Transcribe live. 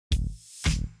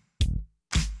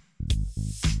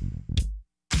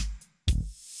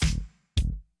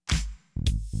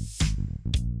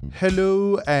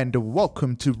Hello and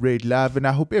welcome to RedLive, and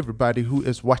I hope everybody who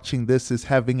is watching this is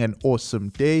having an awesome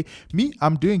day. Me,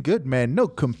 I'm doing good, man. No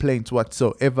complaints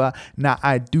whatsoever. Now,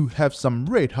 I do have some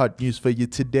red hot news for you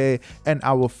today, and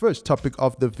our first topic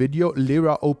of the video,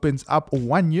 Lira opens up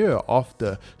 1 year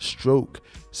after stroke.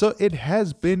 So it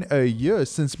has been a year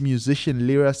since musician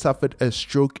Lira suffered a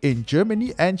stroke in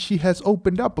Germany, and she has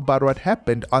opened up about what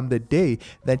happened on the day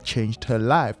that changed her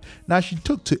life. Now, she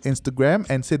took to Instagram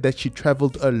and said that she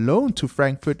traveled alone to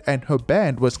Frankfurt and her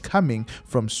band was coming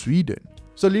from Sweden.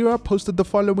 So Lira posted the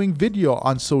following video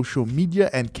on social media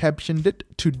and captioned it,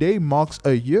 "Today marks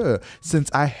a year since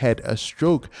I had a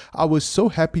stroke. I was so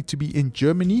happy to be in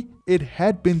Germany. It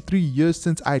had been 3 years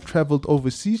since I traveled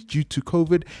overseas due to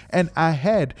COVID, and I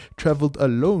had traveled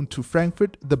alone to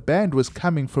Frankfurt. The band was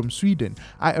coming from Sweden.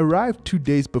 I arrived 2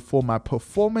 days before my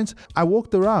performance. I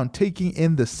walked around taking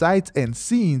in the sights and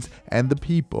scenes and the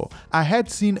people. I had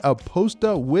seen a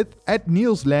poster with At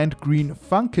Nielsland Green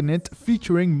Funkenet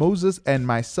featuring Moses and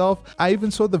myself. I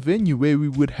even saw the venue where we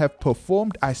would have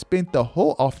performed. I spent the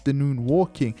whole afternoon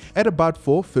walking. At about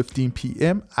 4:15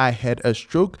 p.m. I had a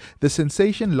stroke. The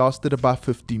sensation lasted about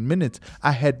 15 minutes.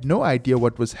 I had no idea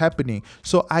what was happening,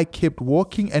 so I kept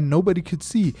walking and nobody could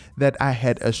see that I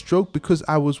had a stroke because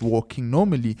I was walking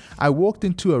normally. I walked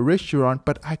into a restaurant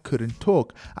but I couldn't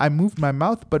talk. I moved my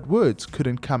mouth but words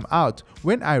couldn't come out.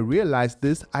 When I realized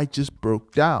this, I just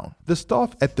broke down. The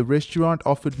staff at the restaurant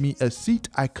offered me a seat.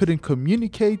 I couldn't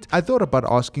communicate. I thought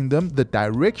about asking them the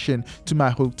direction to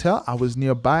my hotel. I was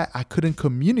nearby. I couldn't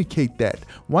communicate that.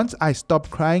 Once I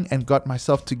stopped crying and got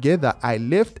myself together, I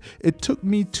left. It took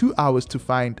me 2 hours to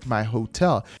find my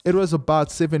hotel. It was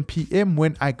about 7 p.m.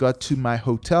 when I got to my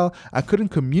hotel. I couldn't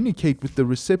communicate with the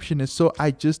receptionist, so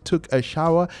I just took a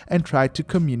shower and tried to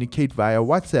communicate via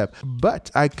WhatsApp,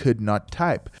 but I could not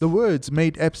type. The words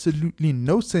made absolutely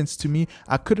no sense to me.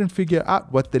 I couldn't figure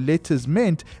out what the letters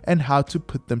meant and how to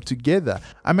put them together.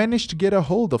 I managed to get a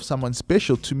hold of someone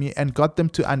special to me and got them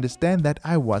to understand that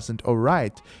I wasn't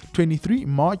alright. 23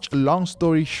 March, long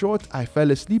story short, I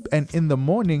fell asleep, and in the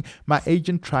morning my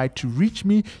agent tried to reach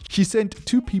me. She sent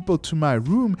 2 people to my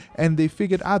room and they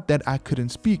figured out that I couldn't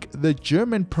speak. The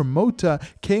German promoter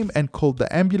came and called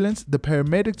the ambulance. The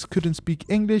paramedics couldn't speak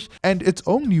English, and it's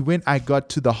only when I got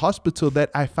to the hospital that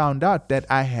I found out that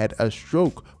I had a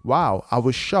stroke. Wow, I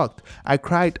was shocked. I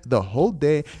cried the whole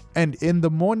day, and in the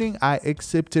morning I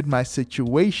accepted my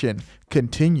situation."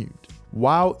 Continued.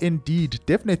 Wow, indeed,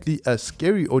 definitely a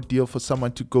scary ordeal for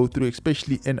someone to go through,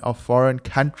 especially in a foreign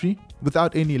country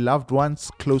without any loved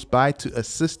ones close by to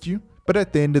assist you. But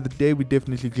at the end of the day, we're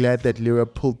definitely glad that Lira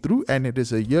pulled through, and it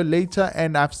is a year later,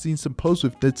 and I've seen some posts,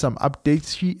 we've did some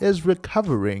updates. She is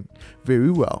recovering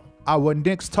very well. Our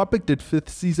next topic, did 5th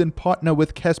season partner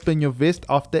with Cassper Nyovest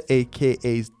after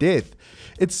AKA's death?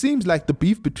 It seems like the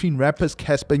beef between rappers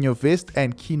Cassper Nyovest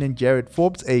and Keenan Jared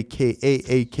Forbes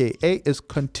aka is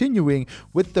continuing,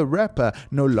 with the rapper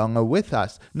no longer with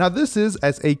us. Now this is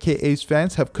as AKA's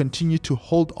fans have continued to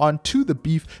hold on to the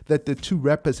beef that the two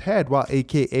rappers had while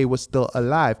AKA was still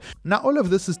alive. Now all of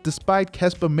this is despite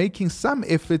Cassper making some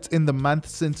efforts in the month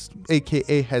since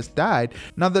AKA has died.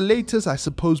 Now the latest, I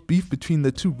suppose, beef between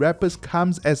the two rappers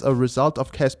comes as a result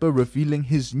of Cassper revealing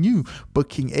his new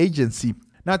booking agency.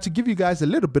 Now, to give you guys a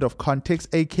little bit of context,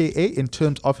 AKA in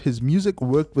terms of his music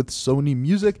worked with Sony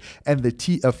Music and the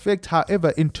T Effect. However,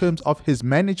 in terms of his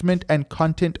management and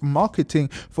content marketing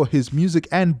for his music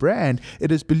and brand,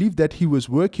 it is believed that he was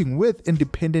working with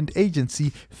independent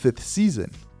agency 5th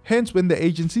Season. Hence, when the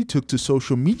agency took to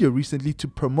social media recently to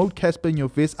promote Cassper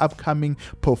Nyovest's upcoming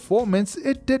performance,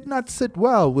 it did not sit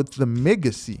well with the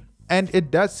Megacy. And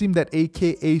it does seem that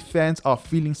AKA fans are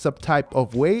feeling some type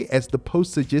of way, as the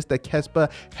post suggests that Cassper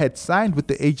had signed with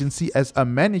the agency as a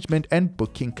management and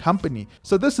booking company.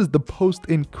 So this is the post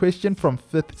in question from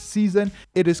 5th Season.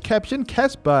 It is captioned,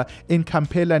 "Cassper in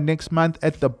Kampela next month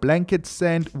at the Blanket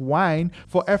Sand Wine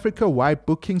for Africa-wide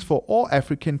bookings for all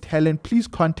African talent. Please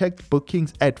contact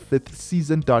bookings at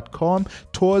 5thseason.com,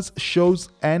 tours, shows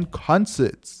and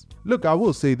concerts." Look, I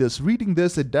will say this, reading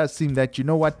this, it does seem that, you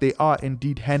know what, they are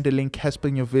indeed handling Cassper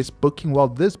Nyovest's booking, well,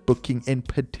 this booking in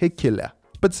particular.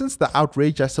 But since the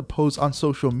outrage, I suppose, on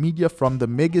social media from the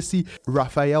Megacy,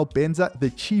 Rafael Benza, the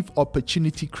chief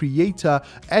opportunity creator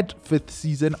at 5th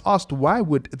Season, asked why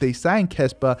would they sign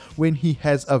Cassper when he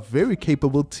has a very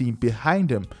capable team behind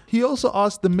him. He also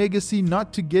asked the Megacy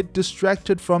not to get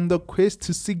distracted from the quest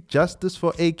to seek justice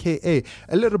for AKA.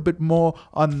 A little bit more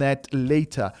on that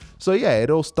later. So yeah,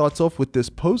 it all starts off with this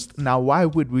post. Now, why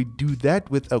would we do that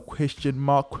with a question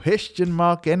mark,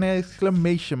 and an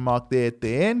exclamation mark there at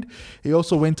the end? He also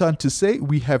also went on to say,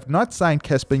 "We have not signed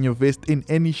Cassper Nyovest in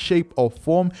any shape or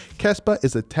form. Cassper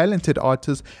is a talented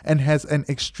artist and has an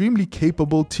extremely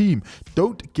capable team.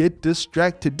 Don't get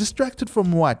distracted." Distracted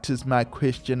from what is my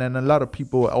question, and a lot of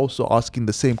people are also asking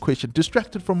the same question.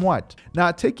 Distracted from what?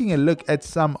 Now, taking a look at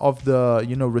some of the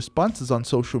responses on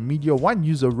social media, one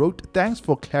user wrote, "Thanks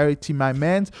for clarity, my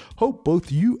mans. Hope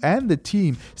both you and the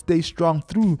team stay strong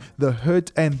through the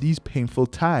hurt and these painful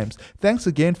times. Thanks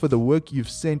again for the work you've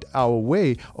sent our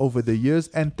way over the years,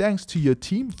 and thanks to your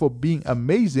team for being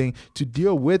amazing to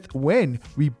deal with when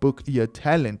we book your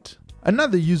talent."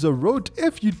 Another user wrote,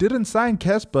 "If you didn't sign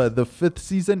Cassper, the 5th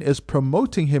season is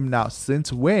promoting him now.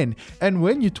 Since when? And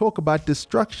when you talk about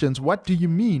distractions, what do you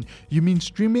mean? You mean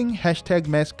streaming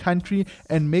 #MassCountry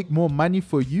and make more money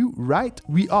for you, right?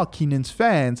 We are Keenan's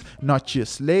fans, not your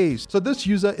slaves." So this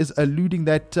user is alluding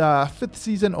that 5th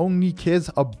season only cares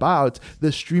about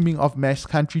the streaming of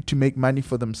MassCountry to make money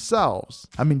for themselves.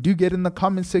 I mean, do get in the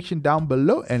comment section down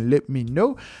below and let me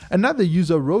know. Another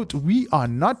user wrote, "We are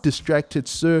not distracted,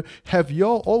 sir. Have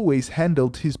y'all always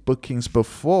handled his bookings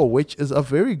before?" Which is a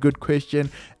very good question,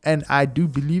 and I do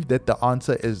believe that the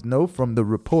answer is no from the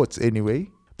reports anyway.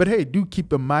 But hey, do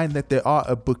keep in mind that they are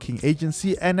a booking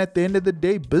agency, and at the end of the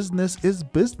day, business is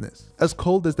business. As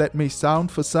cold as that may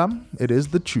sound for some, it is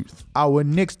the truth. Our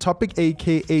next topic,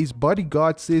 AKA's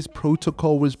Bodyguard, says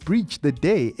protocol was breached the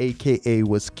day AKA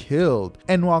was killed.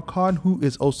 Anwar Khan, who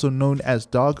is also known as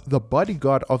Dog, the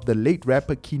bodyguard of the late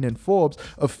rapper Keenan Forbes,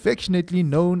 affectionately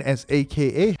known as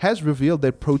AKA, has revealed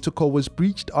that protocol was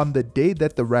breached on the day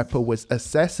that the rapper was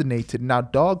assassinated. Now,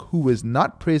 Dog, who was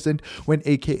not present when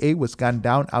AKA was gunned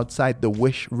down outside the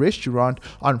Wish restaurant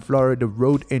on Florida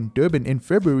Road in Durban in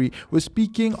February, was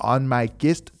speaking on My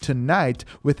Guest Tonight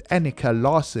with Annika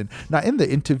Larson. Now, in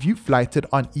the interview flighted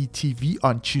on ETV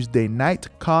on Tuesday night,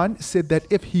 Khan said that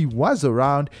if he was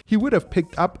around, he would have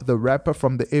picked up the rapper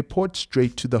from the airport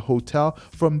straight to the hotel.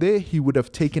 From there, he would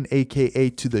have taken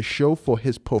AKA to the show for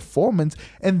his performance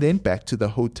and then back to the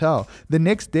hotel. The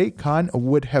next day, Khan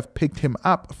would have picked him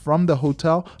up from the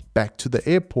hotel back to the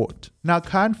airport. Now,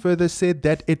 Khan further said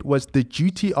that it was the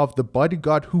duty of the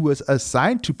bodyguard who was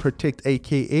assigned to protect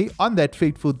AKA on that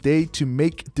fateful day to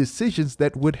make decisions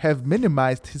that would have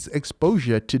minimized his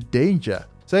exposure to danger.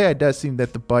 So yeah, it does seem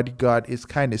that the bodyguard is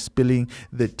kind of spilling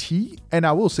the tea. And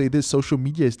I will say this, social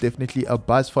media is definitely a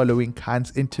buzz following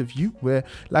Khan's interview where,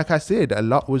 like I said, a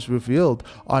lot was revealed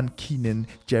on Keenan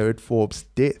Jared Forbes'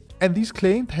 death. And these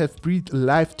claims have breathed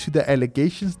life to the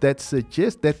allegations that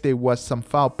suggest that there was some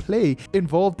foul play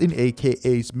involved in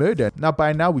AKA's murder. Now,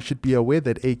 by now, we should be aware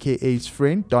that AKA's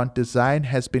friend, Don Design,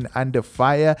 has been under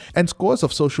fire, and scores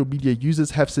of social media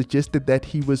users have suggested that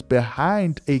he was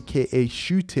behind AKA's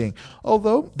shooting.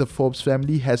 Although the Forbes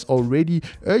family has already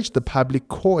urged the public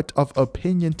court of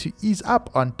opinion to ease up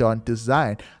on Don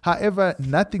Design. However,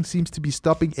 nothing seems to be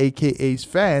stopping AKA's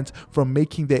fans from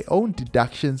making their own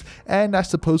deductions and, I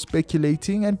suppose,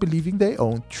 speculating and believing their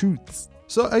own truths.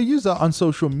 So a user on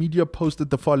social media posted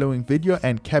the following video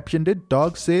and captioned it.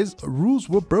 Dog says, "Rules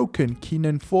were broken.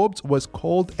 Keenan Forbes was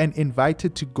called and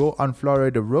invited to go on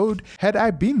Florida Road. Had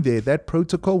I been there, that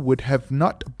protocol would have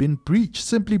not been breached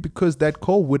simply because that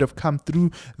call would have come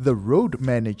through the road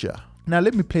manager." Now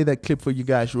let me play that clip for you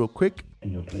guys real quick.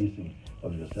 In your placing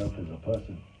of yourself as a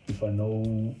person, if I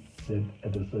know that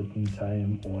at a certain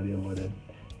time or whatever that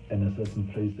in a certain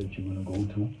place that you're going to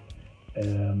go to,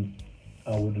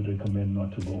 I would recommend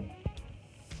not to go.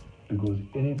 Because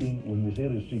anything, when we say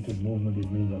restricted movement, it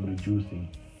means I'm reducing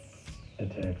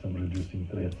attacks, I'm reducing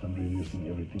threats, I'm reducing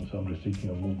everything. So I'm restricting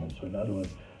your movement. So in other words,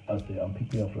 I'll say I'm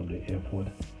picking you up from the airport,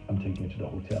 I'm taking you to the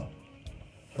hotel.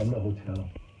 From the hotel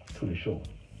to the show.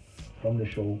 From the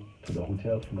show to the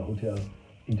hotel, from the hotel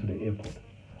into the airport.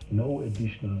 No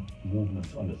additional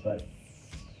movements on the side.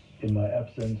 In my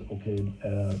absence,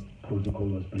 protocol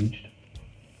was breached.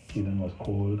 Keenan was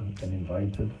called and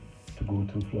invited to go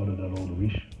to Florida Road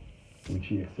Wish, which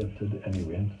he accepted and he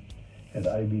went. Had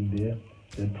I been there,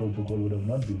 that protocol would have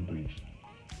not been breached,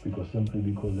 simply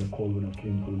because that call would have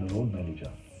came through the road manager.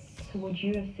 So would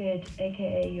you have said,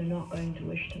 AKA, you're not going to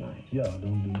Wish tonight? Yeah, I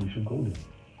don't think we should go there.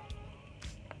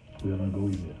 We are not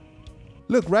going there.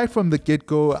 Look, right from the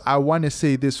get-go, I want to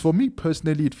say this. For me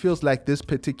personally, it feels like this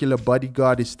particular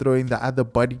bodyguard is throwing the other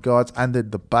bodyguards under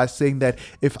the bus, saying that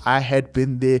if I had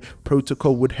been there,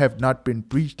 protocol would have not been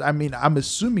breached. I mean, I'm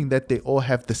assuming that they all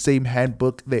have the same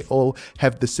handbook, they all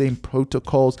have the same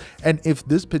protocols, and if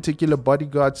this particular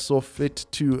bodyguard saw fit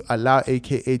to allow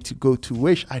AKA to go to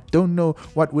Wish, I don't know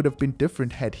what would have been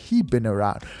different had he been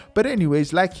around. But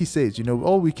anyways, like he says,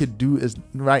 all we could do is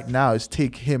right now is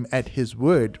take him at his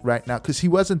word right now, because He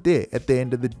wasn't there at the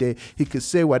end of the day. He could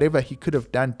say whatever he could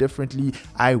have done differently.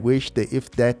 I wish, the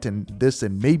if that and this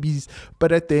and maybes,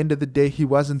 but at the end of the day, he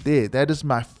wasn't there. That is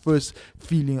my first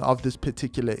feeling of this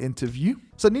particular interview.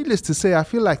 So needless to say, I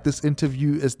feel like this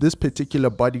interview is this particular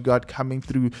bodyguard coming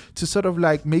through to sort of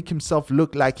like make himself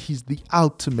look like he's the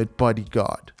ultimate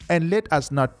bodyguard. And let us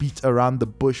not beat around the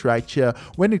bush right here.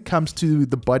 When it comes to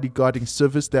the bodyguarding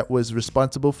service that was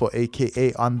responsible for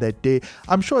AKA on that day,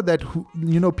 I'm sure that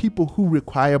people who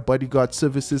require bodyguard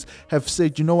services have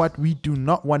said, you know what, we do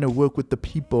not want to work with the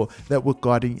people that were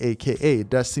guarding AKA.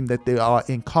 It does seem that they are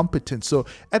incompetent. So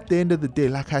at the end of the day,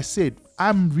 like I said,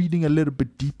 I'm reading a little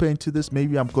bit deeper into this.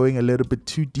 Maybe I'm going a little bit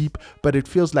too deep, but it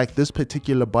feels like this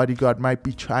particular bodyguard might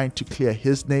be trying to clear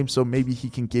his name so maybe he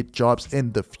can get jobs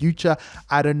in the future.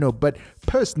 I don't know. But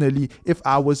personally, if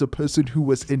I was a person who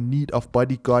was in need of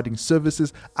bodyguarding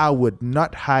services, I would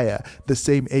not hire the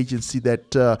same agency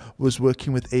that was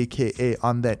working with AKA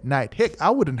on that night. Heck,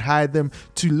 I wouldn't hire them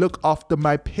to look after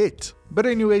my pet. But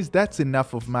anyways, that's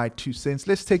enough of my 2 cents.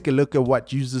 Let's take a look at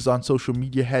what users on social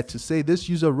media had to say. This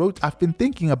user wrote, I've been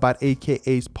thinking about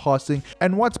AKA's passing,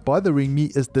 and what's bothering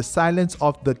me is the silence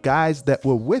of the guys that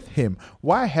were with him.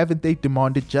 Why haven't they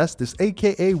demanded justice?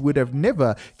 AKA would have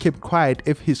never kept quiet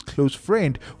if his close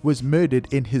friend was murdered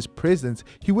in his presence.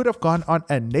 He would have gone on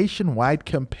a nationwide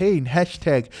campaign,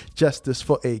 #justice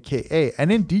for AKA. And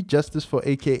indeed, justice for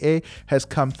AKA has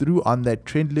come through on that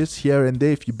trend list here and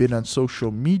there if you've been on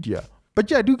social media. But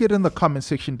yeah, do get in the comment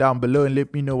section down below and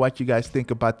let me know what you guys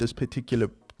think about this particular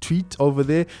tweet over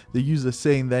there. The user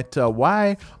saying that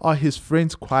why are his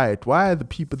friends quiet? Why are the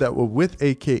people that were with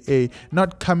AKA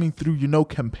not coming through,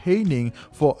 campaigning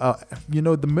for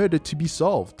the murder to be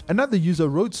solved? Another user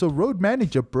wrote, so road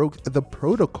manager broke the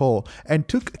protocol and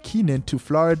took Keenan to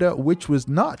Florida, which was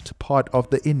not part of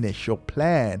the initial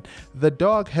plan. The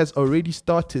dog has already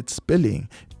started spilling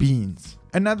beans.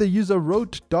 Another user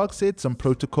wrote, dog said some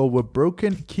protocol were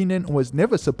broken. Keenan was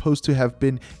never supposed to have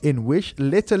been in Wish,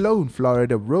 let alone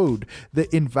Florida Road.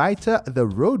 The inviter, the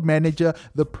road manager,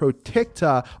 the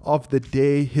protector of the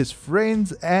day, his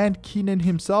friends, and Keenan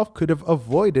himself could have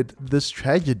avoided this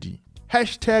tragedy.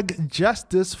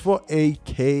 #justice for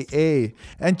AKA.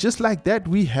 And just like that,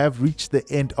 we have reached the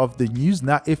end of the news.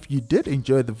 Now, if you did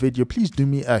enjoy the video, please do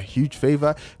me a huge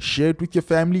favor. Share it with your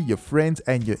family, your friends,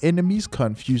 and your enemies.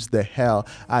 Confuse the hell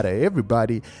out of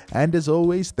everybody. And as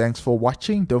always, thanks for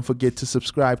watching. Don't forget to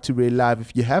subscribe to RedLive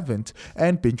if you haven't,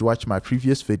 and binge watch my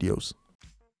previous videos.